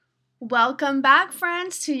Welcome back,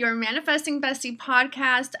 friends, to your Manifesting Bestie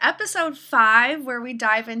podcast, episode 5, where we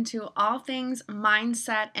dive into all things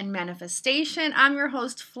mindset and manifestation. I'm your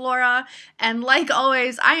host, Flora, and like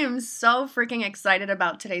always, I am so freaking excited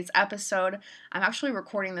about today's episode. I'm actually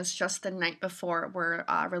recording this just the night before we're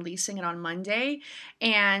releasing it on Monday,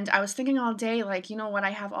 and I was thinking all day, I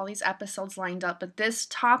have all these episodes lined up, but this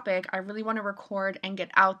topic I really want to record and get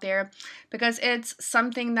out there because it's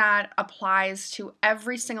something that applies to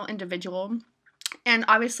every single individual. And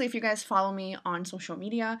obviously, if you guys follow me on social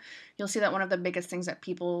media, you'll see that one of the biggest things that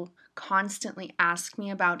people constantly ask me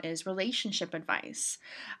about is relationship advice.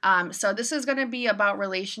 So this is going to be about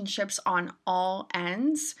relationships on all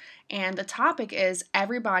ends. And the topic is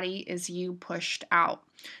everybody is you pushed out.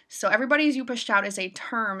 So everybody is you pushed out is a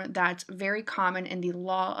term that's very common in the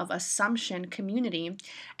law of assumption community.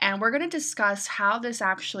 And we're going to discuss how this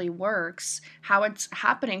actually works, how it's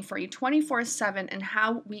happening for you 24/7, and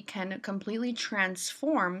how we can completely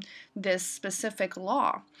transform this specific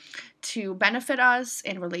law to benefit us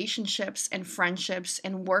in relationships and friendships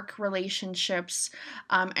and work relationships,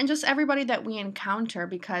 and just everybody that we encounter,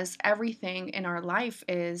 because everything in our life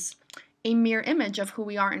is a mirror image of who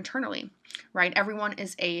we are internally, right? Everyone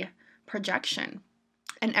is a projection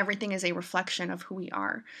and everything is a reflection of who we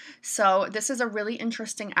are. So this is a really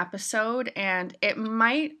interesting episode, and it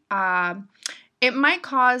might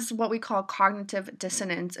cause what we call cognitive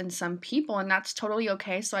dissonance in some people, and that's totally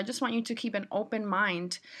okay. So I just want you to keep an open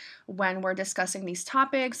mind when we're discussing these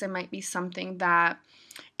topics. It might be something that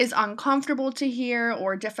is uncomfortable to hear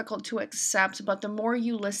or difficult to accept, but the more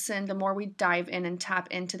you listen, the more we dive in and tap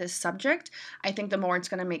into this subject, I think the more it's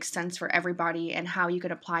going to make sense for everybody and how you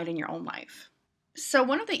could apply it in your own life. So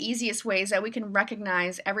one of the easiest ways that we can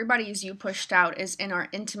recognize everybody is you pushed out is in our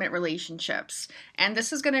intimate relationships. And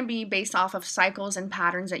this is going to be based off of cycles and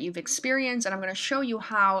patterns that you've experienced. And I'm going to show you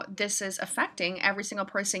how this is affecting every single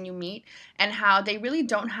person you meet and how they really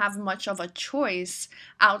don't have much of a choice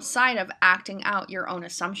outside of acting out your own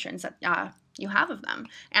assumptions that you have of them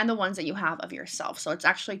and the ones that you have of yourself. So it's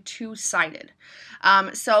actually two-sided.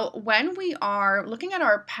 So when we are looking at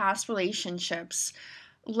our past relationships,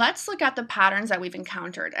 let's look at the patterns that we've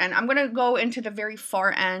encountered. And I'm going to go into the very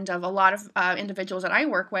far end of a lot of individuals that I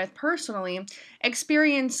work with personally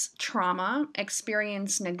experience trauma,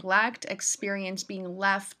 experience neglect, experience being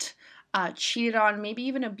left, cheated on, maybe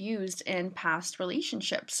even abused in past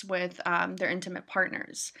relationships with their intimate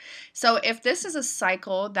partners. So if this is a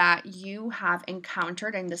cycle that you have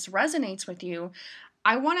encountered and this resonates with you,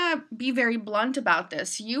 I want to be very blunt about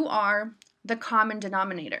this. You are the common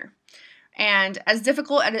denominator. And as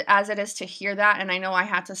difficult as it is to hear that, and I know I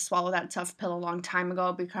had to swallow that tough pill a long time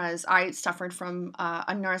ago because I suffered from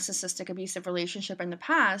a narcissistic abusive relationship in the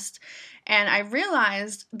past, and I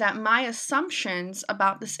realized that my assumptions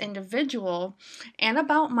about this individual and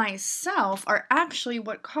about myself are actually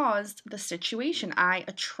what caused the situation. I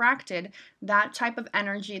attracted that type of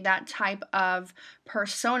energy, that type of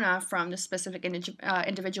persona from the specific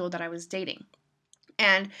individual that I was dating.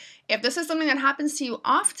 And if this is something that happens to you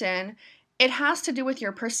often, it has to do with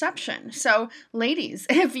your perception. So ladies,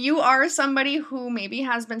 if you are somebody who maybe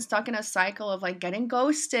has been stuck in a cycle of like getting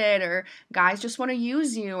ghosted, or guys just want to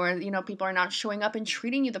use you, or people are not showing up and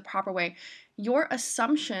treating you the proper way, your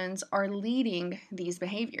assumptions are leading these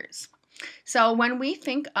behaviors. So when we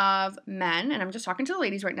think of men, and I'm just talking to the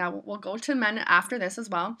ladies right now, we'll go to men after this as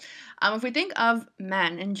well. If we think of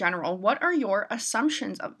men in general, what are your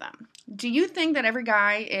assumptions of them? Do you think that every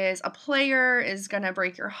guy is a player, is going to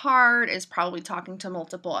break your heart, is probably talking to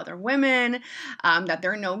multiple other women, that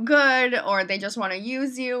they're no good, or they just want to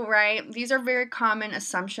use you, right? These are very common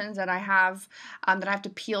assumptions that I have to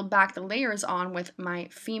peel back the layers on with my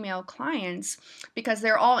female clients, because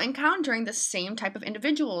they're all encountering the same type of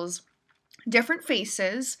individuals. Different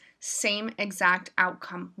faces, same exact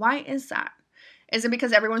outcome. Why is that? Is it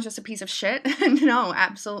because everyone's just a piece of shit? No,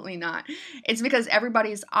 absolutely not. It's because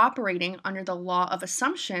everybody is operating under the law of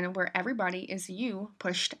assumption, where everybody is you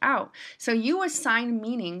pushed out. So you assign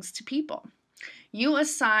meanings to people. You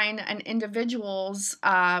assign an individual's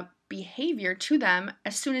behavior to them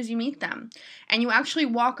as soon as you meet them. And you actually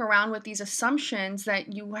walk around with these assumptions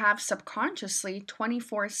that you have subconsciously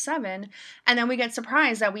 24/7. And then we get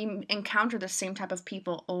surprised that we encounter the same type of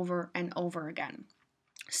people over and over again.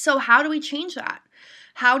 So how do we change that?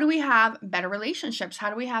 How do we have better relationships? How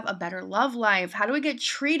do we have a better love life? How do we get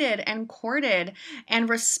treated and courted and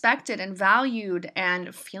respected and valued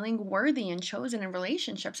and feeling worthy and chosen in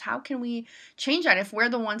relationships? How can we change that if we're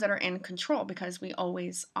the ones that are in control? Because we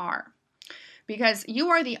always are. Because you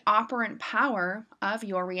are the operant power of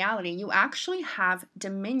your reality. You actually have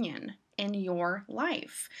dominion in your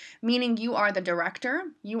life, meaning you are the director,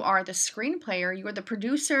 you are the screenplayer, you are the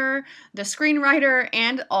producer, the screenwriter,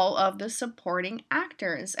 and all of the supporting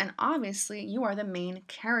actors. And obviously, you are the main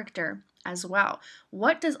character as well.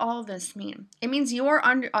 What does all of this mean? It means you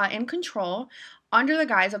are in control under the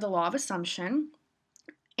guise of the law of assumption.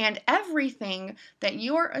 And everything that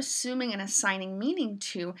you are assuming and assigning meaning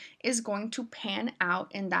to is going to pan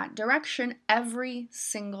out in that direction every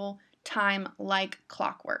single time, like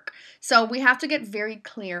clockwork. So we have to get very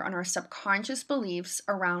clear on our subconscious beliefs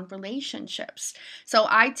around relationships. So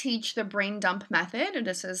I teach the brain dump method, and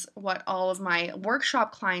this is what all of my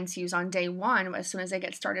workshop clients use on day one as soon as they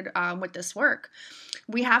get started with this work.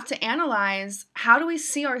 We have to analyze, how do we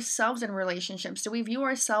see ourselves in relationships? Do we view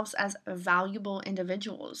ourselves as valuable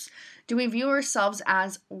individuals? Do we view ourselves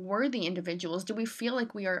as worthy individuals? Do we feel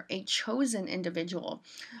like we are a chosen individual?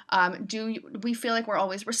 Do we feel like we're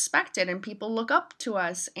always respected and people look up to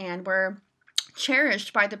us and we're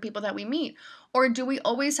cherished by the people that we meet? Or do we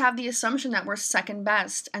always have the assumption that we're second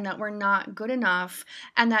best and that we're not good enough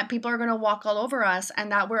and that people are going to walk all over us and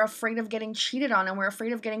that we're afraid of getting cheated on and we're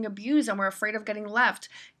afraid of getting abused and we're afraid of getting left?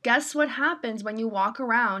 Guess what happens when you walk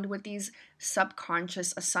around with these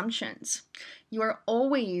subconscious assumptions? You are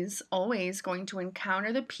always going to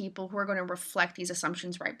encounter the people who are going to reflect these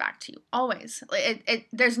assumptions right back to you. Always.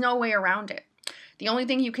 There's no way around it. The only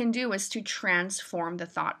thing you can do is to transform the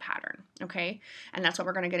thought pattern, okay? And that's what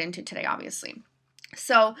we're going to get into today, obviously.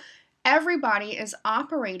 So everybody is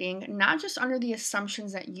operating not just under the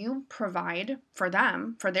assumptions that you provide for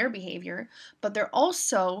them, for their behavior, but they're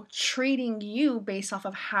also treating you based off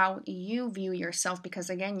of how you view yourself,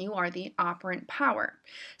 because again, you are the operant power.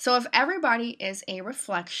 So if everybody is a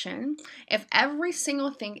reflection, if every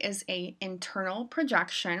single thing is an internal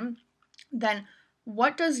projection, then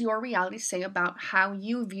what does your reality say about how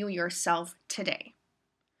you view yourself today?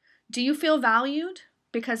 Do you feel valued?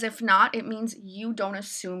 Because if not, it means you don't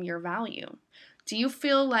assume your value. Do you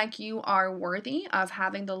feel like you are worthy of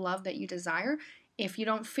having the love that you desire? If you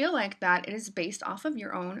don't feel like that, it is based off of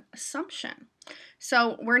your own assumption.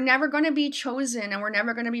 So we're never going to be chosen and we're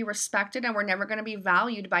never going to be respected and we're never going to be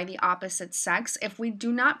valued by the opposite sex if we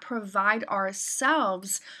do not provide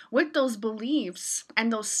ourselves with those beliefs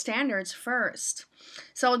and those standards first.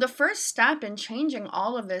 So the first step in changing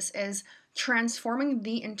all of this is transforming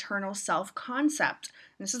the internal self-concept.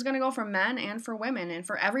 This is going to go for men and for women and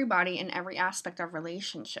for everybody in every aspect of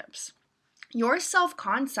relationships. Your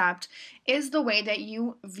self-concept is the way that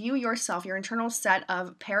you view yourself, your internal set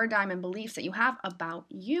of paradigm and beliefs that you have about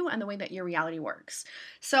you and the way that your reality works.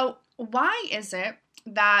 So why is it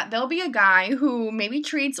that there'll be a guy who maybe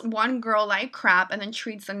treats one girl like crap and then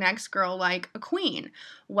treats the next girl like a queen?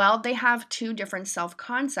 Well, they have two different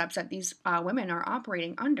self-concepts that these women are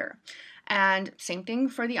operating under. And same thing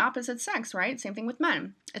for the opposite sex, right? Same thing with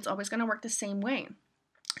men. It's always going to work the same way.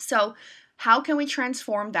 So how can we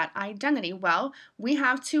transform that identity? Well, we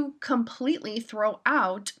have to completely throw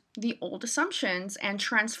out the old assumptions and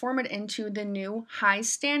transform it into the new high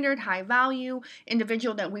standard, high value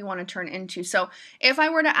individual that we want to turn into. So if I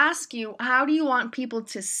were to ask you, how do you want people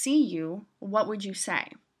to see you? What would you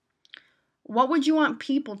say? What would you want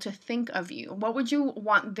people to think of you? What would you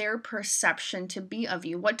want their perception to be of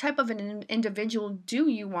you? What type of an individual do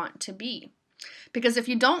you want to be? Because if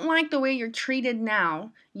you don't like the way you're treated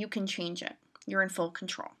now, you can change it. You're in full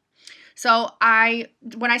control. So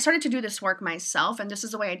when I started to do this work myself, and this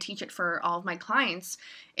is the way I teach it for all of my clients,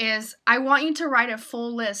 is I want you to write a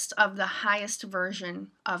full list of the highest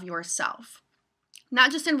version of yourself.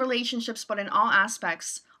 Not just in relationships, but in all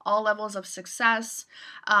aspects, all levels of success,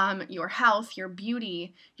 your health, your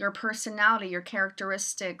beauty, your personality, your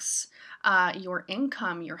characteristics, your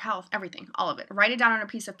income, your health, everything, all of it. Write it down on a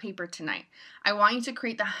piece of paper tonight. I want you to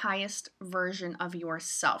create the highest version of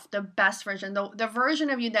yourself, the best version, the version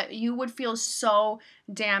of you that you would feel so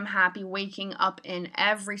damn happy waking up in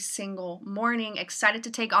every single morning, excited to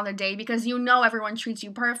take on the day because you know everyone treats you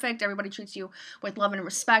perfect, everybody treats you with love and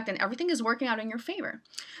respect, and everything is working out in your favor.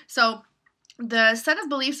 So the set of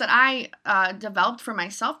beliefs that I developed for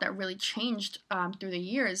myself that really changed through the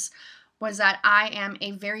years was that I am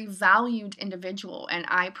a very valued individual and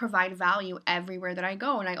I provide value everywhere that I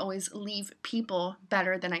go, and I always leave people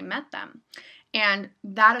better than I met them. And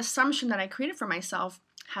that assumption that I created for myself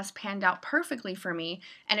has panned out perfectly for me,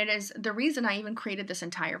 and it is the reason I even created this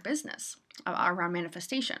entire business around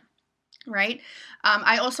manifestation, right?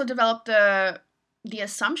 I also developed the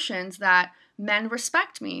assumptions that men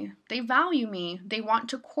respect me, they value me, they want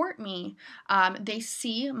to court me, they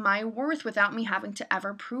see my worth without me having to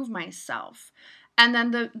ever prove myself. And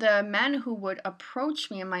then the men who would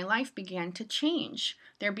approach me in my life began to change.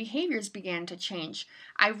 Their behaviors began to change.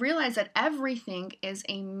 I realized that everything is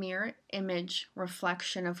a mirror image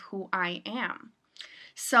reflection of who I am.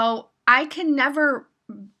 So I can never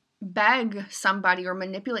beg somebody or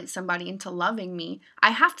manipulate somebody into loving me.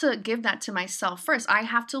 I have to give that to myself first. I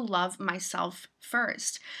have to love myself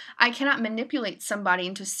first. I cannot manipulate somebody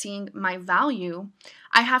into seeing my value.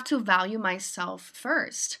 I have to value myself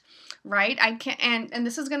first. Right? I can't, and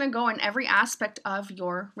this is going to go in every aspect of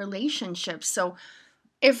your relationship. So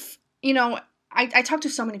if, I talk to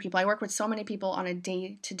so many people. I work with so many people on a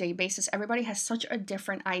day-to-day basis. Everybody has such a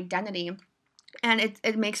different identity. And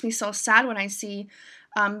it makes me so sad when I see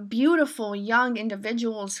beautiful young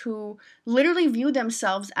individuals who literally view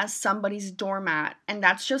themselves as somebody's doormat. And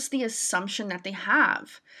that's just the assumption that they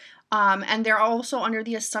have. And they're also under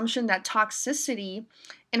the assumption that toxicity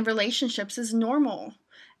in relationships is normal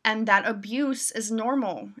and that abuse is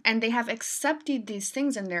normal. And they have accepted these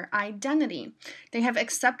things in their identity. They have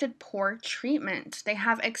accepted poor treatment. They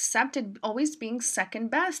have accepted always being second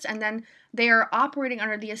best. And then they are operating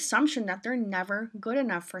under the assumption that they're never good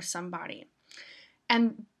enough for somebody.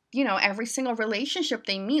 And, every single relationship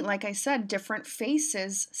they meet, like I said, different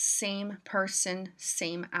faces, same person,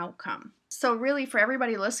 same outcome. So really, for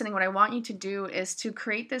everybody listening, what I want you to do is to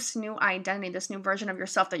create this new identity, this new version of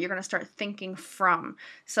yourself that you're going to start thinking from.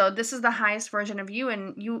 So this is the highest version of you,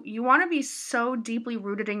 and you want to be so deeply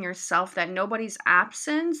rooted in yourself that nobody's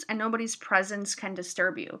absence and nobody's presence can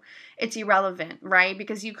disturb you. It's irrelevant, right?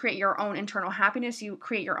 Because you create your own internal happiness, you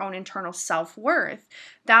create your own internal self-worth.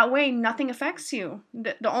 That way, nothing affects you.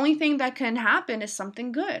 The only thing that can happen is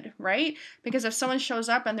something good, right? Because if someone shows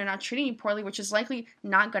up and they're not treating you poorly, which is likely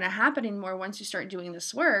not going to happen anymore once you start doing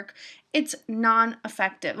this work, it's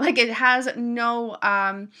non-effective. Like, it has no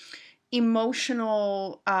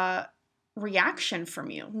emotional reaction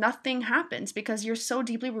from you. Nothing happens because you're so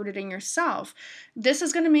deeply rooted in yourself. This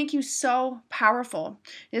is going to make you so powerful.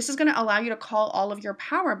 This is going to allow you to call all of your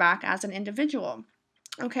power back as an individual.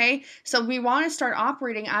 Okay, so we want to start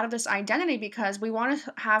operating out of this identity because we want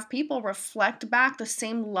to have people reflect back the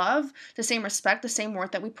same love, the same respect, the same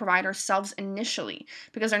worth that we provide ourselves initially,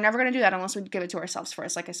 because they're never going to do that unless we give it to ourselves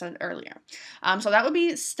first, like I said earlier. So that would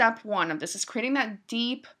be step one of this, is creating that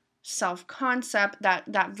deep self-concept,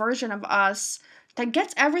 that version of us that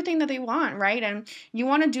gets everything that they want, right? And you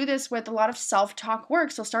want to do this with a lot of self-talk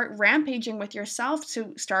work. So start rampaging with yourself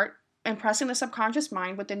to start impressing the subconscious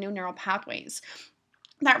mind with the new neural pathways.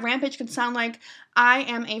 That rampage can sound like, I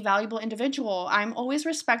am a valuable individual. I'm always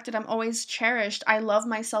respected. I'm always cherished. I love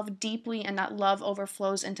myself deeply, and that love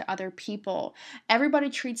overflows into other people.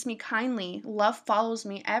 Everybody treats me kindly. Love follows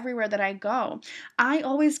me everywhere that I go. I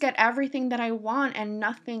always get everything that I want and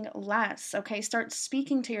nothing less. Okay, start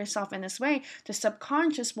speaking to yourself in this way. The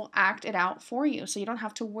subconscious will act it out for you, so you don't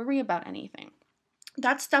have to worry about anything.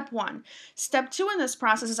 That's step one. Step two in this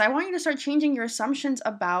process is I want you to start changing your assumptions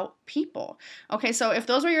about people. Okay, so if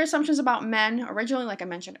those were your assumptions about men originally, like I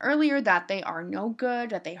mentioned earlier, that they are no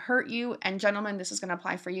good, that they hurt you, and gentlemen, this is going to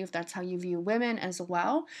apply for you if that's how you view women as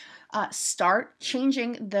well, start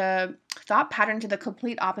changing the thought pattern to the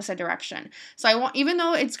complete opposite direction. So even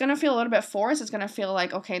though it's going to feel a little bit forced, it's going to feel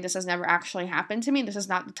like, okay, this has never actually happened to me. This is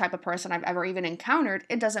not the type of person I've ever even encountered.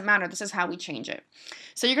 It doesn't matter. This is how we change it.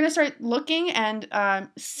 So you're going to start looking and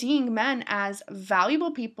seeing men as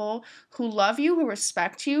valuable people who love you, who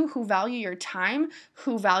respect you, who value your time,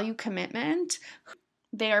 who value commitment.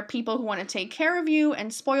 They are people who want to take care of you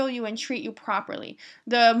and spoil you and treat you properly.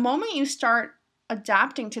 The moment you start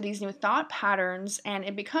adapting to these new thought patterns and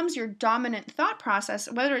it becomes your dominant thought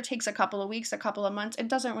process, whether it takes a couple of weeks, a couple of months, it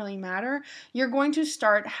doesn't really matter. You're going to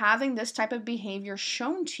start having this type of behavior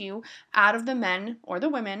shown to you out of the men or the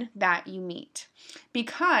women that you meet,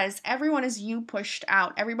 because everyone is you pushed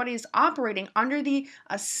out. Everybody is operating under the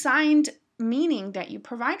assigned meaning that you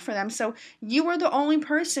provide for them. So you are the only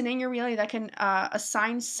person in your reality that can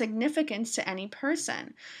assign significance to any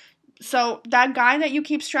person. So that guy that you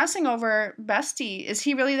keep stressing over, bestie, is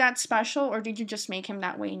he really that special, or did you just make him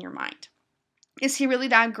that way in your mind? Is he really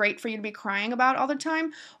that great for you to be crying about all the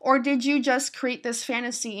time? Or did you just create this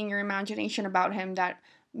fantasy in your imagination about him that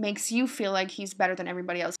makes you feel like he's better than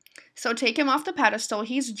everybody else? So take him off the pedestal.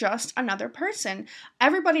 He's just another person.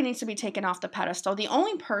 Everybody needs to be taken off the pedestal. The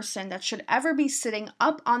only person that should ever be sitting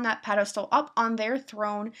up on that pedestal, up on their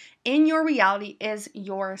throne in your reality is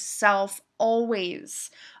yourself. Always.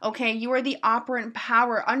 Okay, you are the operant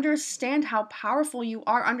power. Understand how powerful you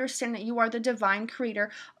are. Understand that you are the divine creator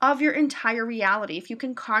of your entire reality. If you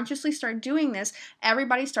can consciously start doing this,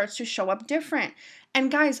 everybody starts to show up different. And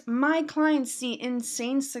guys, my clients see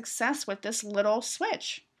insane success with this little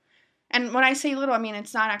switch. And when I say little, I mean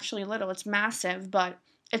it's not actually little, it's massive, but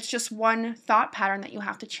it's just one thought pattern that you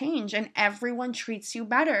have to change, and everyone treats you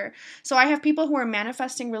better. So I have people who are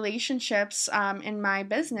manifesting relationships in my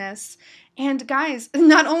business. And guys,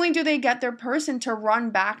 not only do they get their person to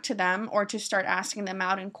run back to them or to start asking them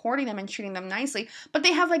out and courting them and treating them nicely, but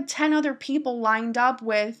they have like 10 other people lined up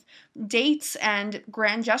with dates and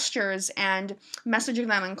grand gestures and messaging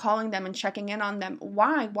them and calling them and checking in on them.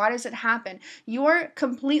 Why? Why does it happen? You're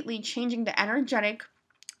completely changing the energetic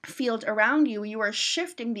field around you. You are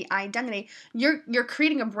shifting the identity. You're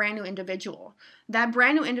creating a brand new individual. That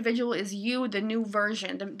brand new individual is you, the new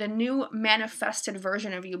version, the new manifested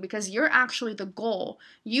version of you, because you're actually the goal.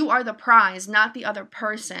 You are the prize, not the other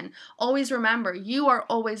person. Always remember, you are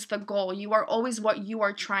always the goal. You are always what you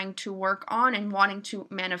are trying to work on and wanting to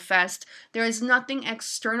manifest. There is nothing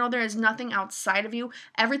external. There is nothing outside of you.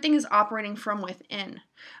 Everything is operating from within.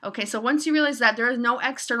 Okay, so once you realize that there is no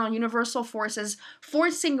external universal forces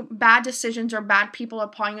forcing bad decisions or bad people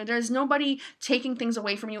upon you, there's nobody taking things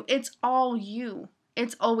away from you. It's all you.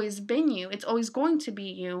 It's always been you. It's always going to be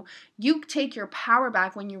you. You take your power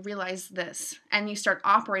back when you realize this and you start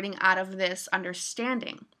operating out of this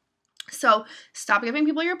understanding. So stop giving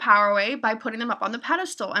people your power away by putting them up on the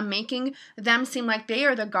pedestal and making them seem like they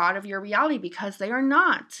are the god of your reality, because they are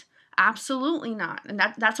not. Absolutely not. And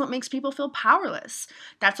that's what makes people feel powerless.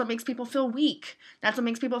 That's what makes people feel weak. That's what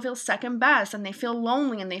makes people feel second best, and they feel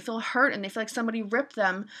lonely and they feel hurt and they feel like somebody ripped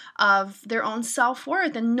them of their own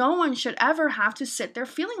self-worth. And no one should ever have to sit there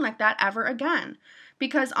feeling like that ever again.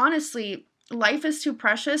 Because honestly, life is too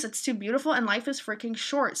precious, it's too beautiful, and life is freaking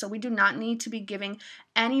short. So we do not need to be giving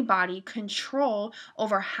anybody control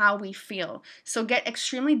over how we feel. So get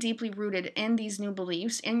extremely deeply rooted in these new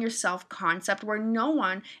beliefs, in your self-concept, where no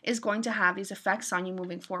one is going to have these effects on you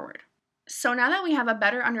moving forward. So now that we have a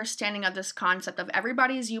better understanding of this concept of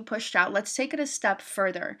everybody is you pushed out, let's take it a step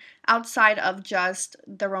further outside of just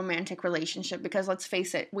the romantic relationship, because let's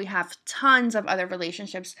face it, we have tons of other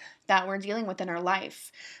relationships that we're dealing with in our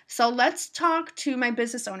life. So let's talk to my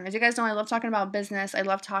business owners. You guys know I love talking about business. I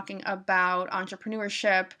love talking about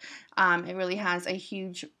entrepreneurship. It really has a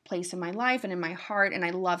huge place in my life and in my heart, and I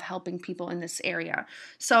love helping people in this area.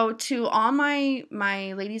 So to all my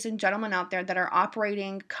ladies and gentlemen out there that are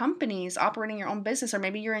operating companies, operating your own business, or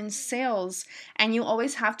maybe you're in sales and you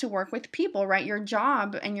always have to work with people, right? Your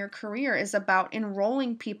job and your career is about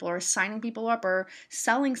enrolling people or signing people up or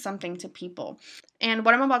selling something to people. And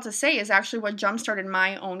what I'm about to say is actually what jump-started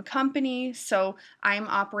my own company. So I'm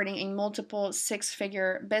operating a multiple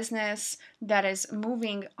six-figure business that is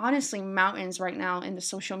moving, honestly, mountains right now in the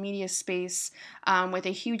social media space with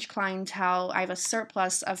a huge clientele. I have a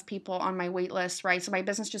surplus of people on my wait list, right? So my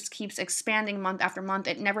business just keeps expanding month after month.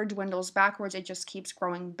 It never dwindles backwards. It just keeps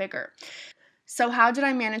growing bigger. So how did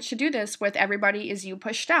I manage to do this with everybody is you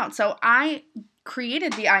pushed out? So I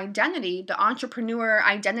created the identity, the entrepreneur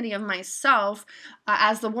identity of myself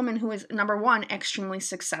as the woman who is, number one, extremely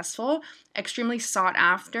successful, extremely sought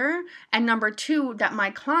after, and number two, that my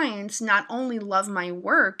clients not only love my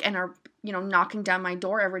work and are knocking down my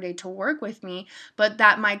door every day to work with me, but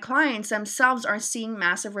that my clients themselves are seeing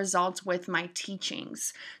massive results with my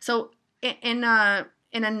teachings. So in a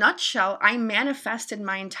nutshell, I manifested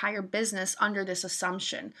my entire business under this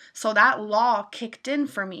assumption. So that law kicked in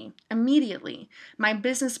for me immediately. My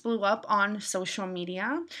business blew up on social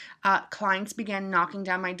media. Clients began knocking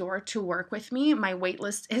down my door to work with me. My wait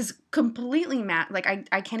list is completely like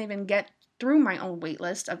I can't even get through my own wait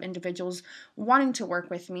list of individuals wanting to work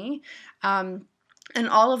with me. And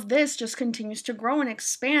all of this just continues to grow and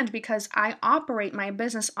expand because I operate my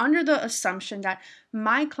business under the assumption that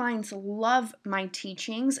my clients love my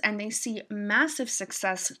teachings and they see massive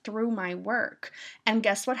success through my work. And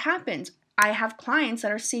guess what happens? I have clients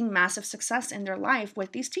that are seeing massive success in their life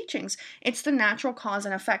with these teachings. It's the natural cause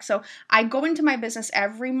and effect. So I go into my business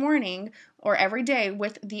every morning or every day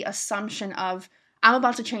with the assumption of I'm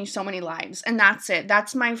about to change so many lives, and that's it.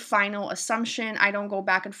 That's my final assumption. I don't go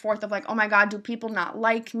back and forth of like, oh my God, do people not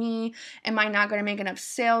like me? Am I not going to make enough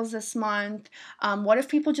sales this month? What if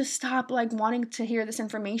people just stop like wanting to hear this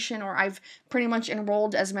information, or I've pretty much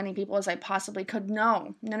enrolled as many people as I possibly could?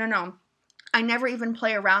 No. I never even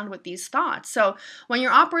play around with these thoughts. So when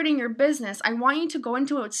you're operating your business, I want you to go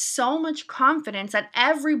into it with so much confidence that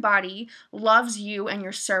everybody loves you and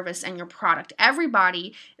your service and your product.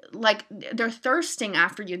 Everybody, like, they're thirsting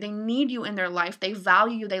after you. They need you in their life. They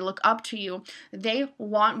value you. They look up to you. They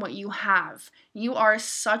want what you have. You are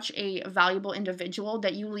such a valuable individual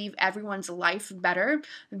that you leave everyone's life better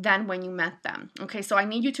than when you met them. Okay, so I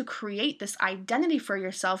need you to create this identity for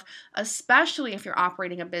yourself, especially if you're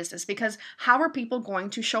operating a business, because how are people going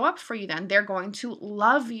to show up for you then? They're going to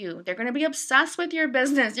love you. They're going to be obsessed with your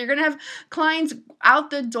business. You're going to have clients out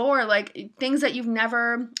the door, like things that you've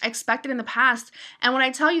never expected in the past. And when I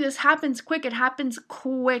tell you this happens quick, it happens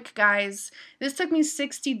quick, guys. This took me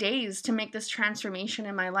 60 days to make this transformation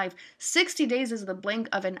in my life. 60 days is the blink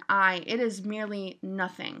of an eye. It is merely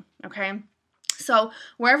nothing, okay? So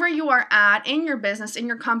wherever you are at in your business, in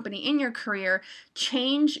your company, in your career,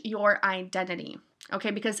 change your identity.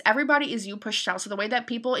 Okay, because everybody is you pushed out. So the way that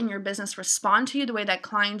people in your business respond to you, the way that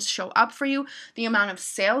clients show up for you, the amount of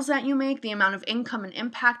sales that you make, the amount of income and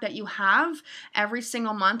impact that you have every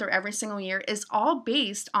single month or every single year is all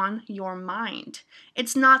based on your mind.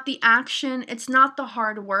 It's not the action. It's not the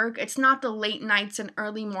hard work. It's not the late nights and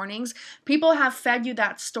early mornings. People have fed you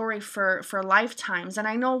that story for lifetimes. And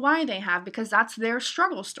I know why they have, because that's their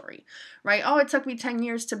struggle story, right? Oh, it took me 10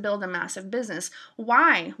 years to build a massive business.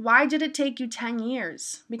 Why? Why did it take you 10 years?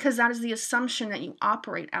 Because that is the assumption that you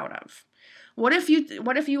operate out of. What if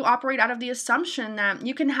you operate out of the assumption that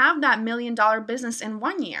you can have that $1 million business in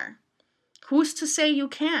 1 year? Who's to say you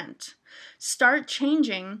can't? Start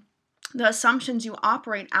changing the assumptions you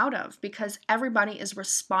operate out of, because everybody is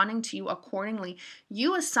responding to you accordingly.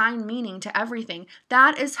 You assign meaning to everything.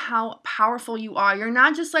 That is how powerful you are. You're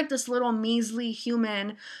not just like this little measly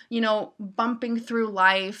human, bumping through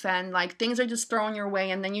life and like things are just thrown your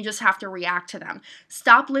way and then you just have to react to them.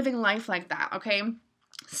 Stop living life like that, okay?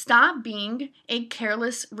 Stop being a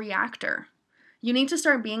careless reactor. You need to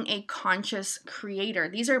start being a conscious creator.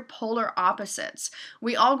 These are polar opposites.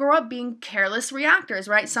 We all grow up being careless reactors,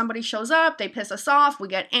 right? Somebody shows up, they piss us off, we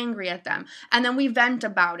get angry at them, and then we vent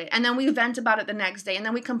about it, and then we vent about it the next day, and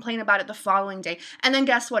then we complain about it the following day, and then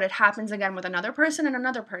guess what? It happens again with another person and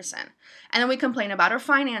another person. And then we complain about our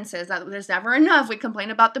finances, that there's never enough. We complain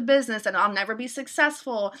about the business, and I'll never be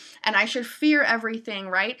successful, and I should fear everything,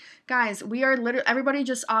 right? Guys, we are literally, everybody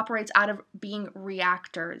just operates out of being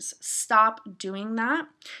reactors. Stop doing that.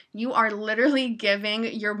 You are literally giving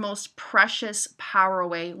your most precious power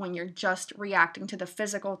away when you're just reacting to the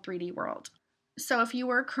physical 3D world. So if you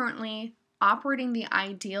were currently operating the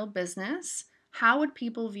ideal business, how would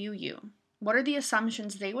people view you? What are the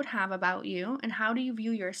assumptions they would have about you, and how do you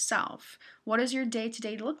view yourself? What does your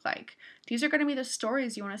day-to-day look like? These are going to be the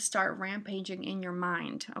stories you want to start rampaging in your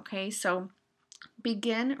mind, okay? So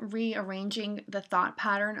begin rearranging the thought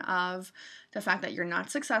pattern of the fact that you're not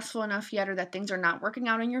successful enough yet, or that things are not working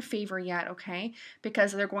out in your favor yet, okay?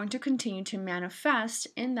 Because they're going to continue to manifest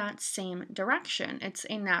in that same direction. It's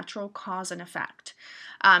a natural cause and effect.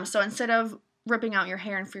 So instead of ripping out your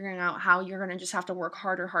hair and figuring out how you're going to just have to work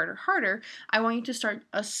harder, I want you to start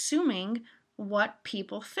assuming what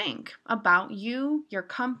people think about you, your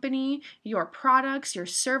company, your products, your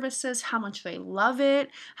services, how much they love it,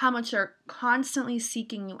 how much they're constantly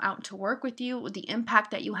seeking you out to work with you, the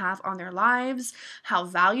impact that you have on their lives, how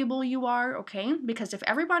valuable you are, okay? Because if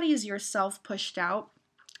everybody is yourself pushed out,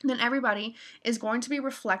 then everybody is going to be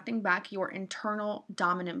reflecting back your internal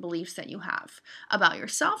dominant beliefs that you have about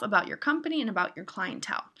yourself, about your company, and about your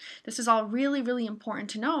clientele. This is all really, really important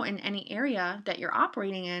to know in any area that you're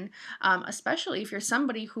operating in, especially if you're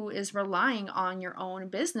somebody who is relying on your own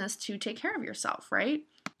business to take care of yourself, right?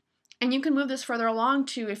 And you can move this further along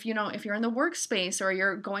to if you're in the workspace or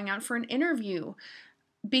you're going out for an interview.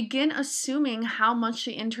 Begin assuming how much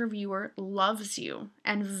the interviewer loves you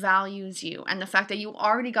and values you, and the fact that you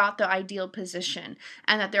already got the ideal position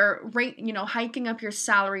and that they're hiking up your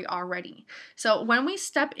salary already. So when we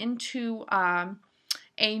step into a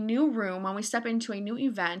new room, when we step into a new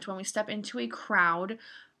event, when we step into a crowd,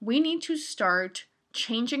 we need to start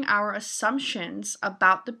changing our assumptions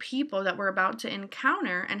about the people that we're about to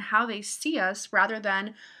encounter and how they see us, rather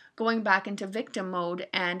than going back into victim mode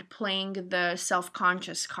and playing the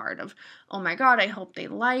self-conscious card of, oh my God, I hope they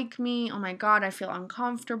like me. Oh my God, I feel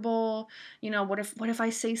uncomfortable. What if I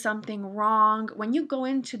say something wrong? When you go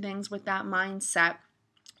into things with that mindset,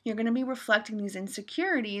 you're going to be reflecting these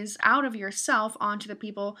insecurities out of yourself onto the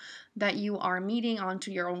people that you are meeting, onto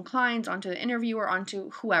your own clients, onto the interviewer, onto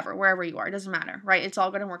whoever, wherever you are. It doesn't matter, right? It's all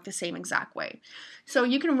going to work the same exact way. So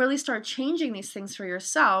you can really start changing these things for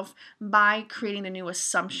yourself by creating a new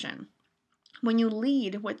assumption. when you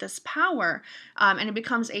lead with this power, and it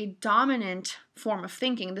becomes a dominant form of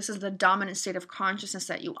thinking, this is the dominant state of consciousness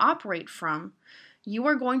that you operate from, you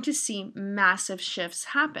are going to see massive shifts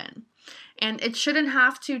happen. And it shouldn't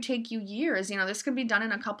have to take you years. This could be done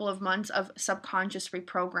in a couple of months of subconscious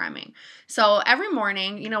reprogramming. So every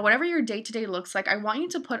morning, whatever your day-to-day looks like, I want you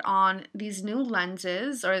to put on these new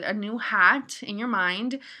lenses or a new hat in your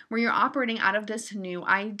mind where you're operating out of this new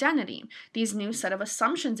identity, these new set of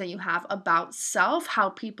assumptions that you have about self, how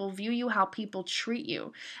people view you, how people treat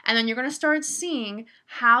you. And then you're going to start seeing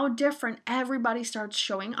how different everybody starts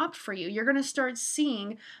showing up for you. You're going to start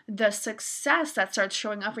seeing the success that starts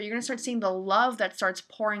showing up, or you're going to start seeing the love that starts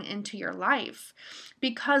pouring into your life,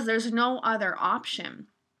 because there's no other option.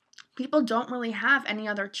 People don't really have any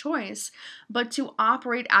other choice but to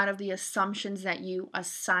operate out of the assumptions that you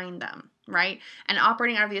assign them, right? And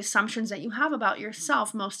operating out of the assumptions that you have about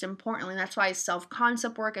yourself, most importantly. That's why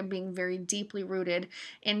self-concept work and being very deeply rooted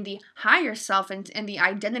in the higher self and the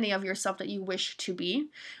identity of yourself that you wish to be.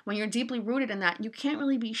 When you're deeply rooted in that, you can't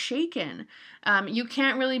really be shaken. You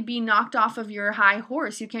can't really be knocked off of your high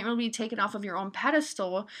horse. You can't really be taken off of your own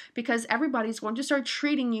pedestal, because everybody's going to start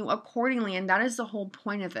treating you accordingly. And that is the whole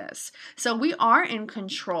point of this. So we are in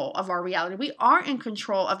control of our reality. We are in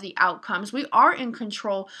control of the outcomes. We are in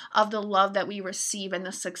control of the love that we receive and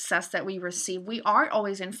the success that we receive. We are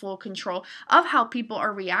always in full control of how people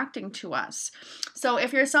are reacting to us. So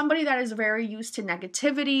if you're somebody that is very used to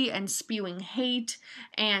negativity and spewing hate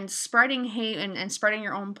and spreading hate and spreading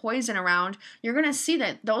your own poison around, you're going to see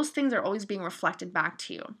that those things are always being reflected back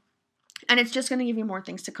to you. And it's just going to give you more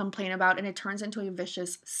things to complain about, and it turns into a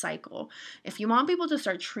vicious cycle. If you want people to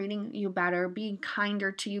start treating you better, being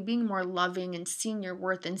kinder to you, being more loving, and seeing your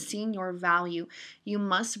worth and seeing your value, you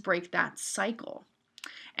must break that cycle.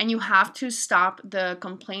 And you have to stop the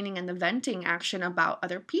complaining and the venting action about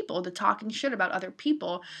other people, the talking shit about other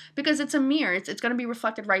people, because it's a mirror. It's going to be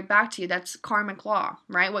reflected right back to you. That's karmic law,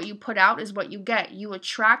 right? What you put out is what you get. You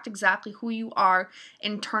attract exactly who you are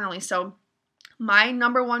internally. So my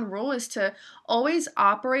number one rule is to always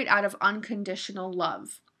operate out of unconditional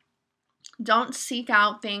love. Don't seek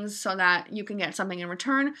out things so that you can get something in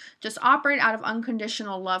return. Just operate out of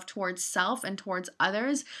unconditional love towards self and towards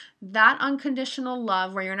others. That unconditional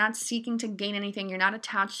love, where you're not seeking to gain anything, you're not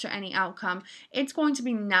attached to any outcome, it's going to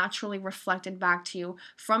be naturally reflected back to you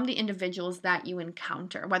from the individuals that you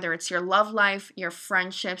encounter, whether it's your love life, your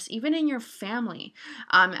friendships, even in your family,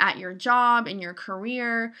 at your job, in your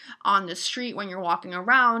career, on the street when you're walking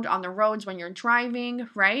around, on the roads when you're driving,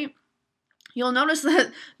 right? You'll notice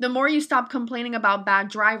that the more you stop complaining about bad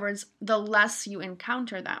drivers, the less you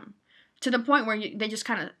encounter them, to the point where they just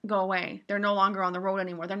kind of go away. They're no longer on the road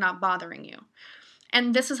anymore. They're not bothering you.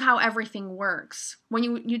 And this is how everything works. When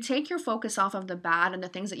you take your focus off of the bad and the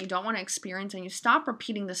things that you don't want to experience, and you stop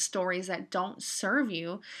repeating the stories that don't serve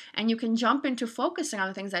you, and you can jump into focusing on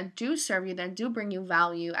the things that do serve you, that do bring you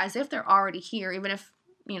value, as if they're already here, even if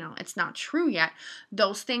it's not true yet,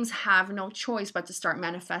 those things have no choice but to start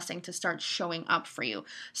manifesting, to start showing up for you.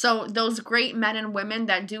 So those great men and women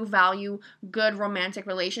that do value good romantic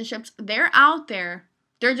relationships, they're out there.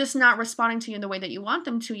 They're just not responding to you in the way that you want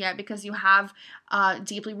them to yet, because you have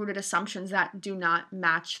deeply rooted assumptions that do not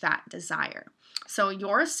match that desire. So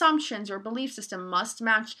your assumptions, your belief system must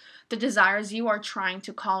match the desires you are trying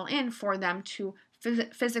to call in for them to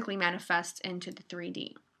physically manifest into the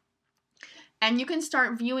 3D. And you can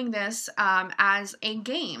start viewing this as a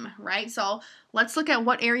game, right? So let's look at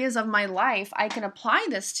what areas of my life I can apply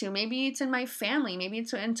this to. Maybe it's in my family. Maybe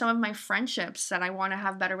it's in some of my friendships that I want to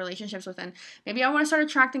have better relationships with. And maybe I want to start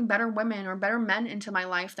attracting better women or better men into my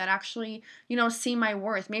life that actually, see my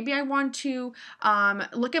worth. Maybe I want to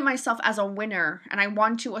look at myself as a winner, and I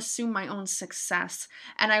want to assume my own success.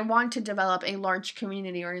 And I want to develop a large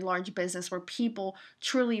community or a large business where people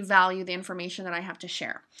truly value the information that I have to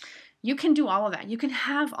share. You can do all of that. You can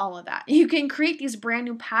have all of that. You can create these brand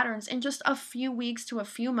new patterns in just a few weeks to a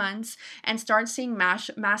few months and start seeing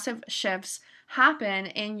massive shifts happen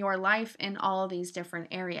in your life in all of these different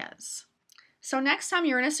areas. So next time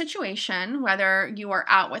you're in a situation, whether you are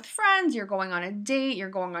out with friends, you're going on a date, you're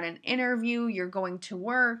going on an interview, you're going to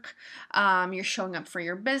work, you're showing up for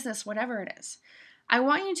your business, whatever it is, I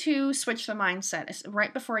want you to switch the mindset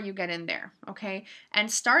right before you get in there, okay? And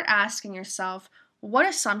start asking yourself, what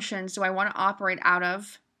assumptions do I want to operate out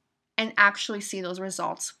of and actually see those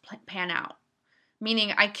results pan out?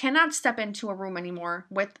 Meaning, I cannot step into a room anymore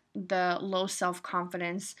with the low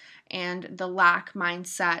self-confidence and the lack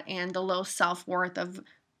mindset and the low self-worth of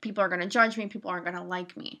people are going to judge me, people aren't going to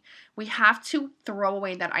like me. We have to throw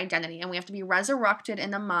away that identity, and we have to be resurrected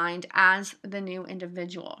in the mind as the new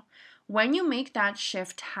individual. When you make that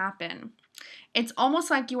shift happen, it's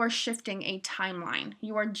almost like you are shifting a timeline.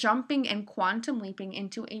 You are jumping and quantum leaping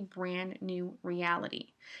into a brand new reality.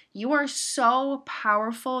 You are so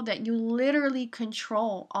powerful that you literally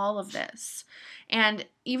control all of this. And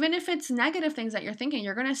even if it's negative things that you're thinking,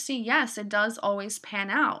 you're going to see, yes, it does always pan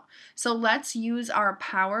out. So let's use our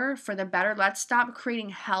power for the better. Let's stop creating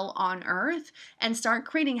hell on earth and start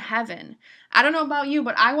creating heaven. I don't know about you,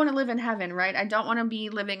 but I want to live in heaven, right? I don't want to be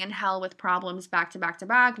living in hell with problems back to back to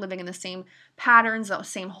back, living in the same patterns, the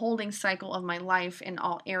same holding cycle of my life in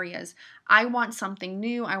all areas. I want something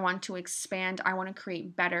new. I want to expand. I want to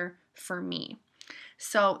create better for me.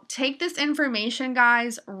 So take this information,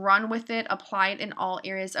 guys, run with it, apply it in all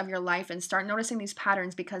areas of your life, and start noticing these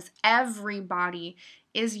patterns, because everybody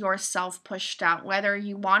is yourself pushed out. Whether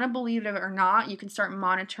you want to believe it or not, you can start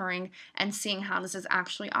monitoring and seeing how this is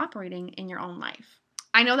actually operating in your own life.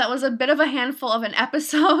 I know that was a bit of a handful of an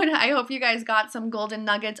episode. I hope you guys got some golden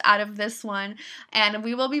nuggets out of this one. And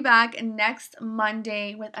we will be back next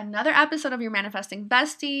Monday with another episode of Your Manifesting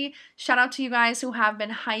Bestie. Shout out to you guys who have been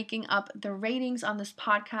hiking up the ratings on this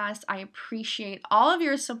podcast. I appreciate all of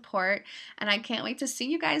your support, and I can't wait to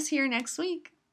see you guys here next week.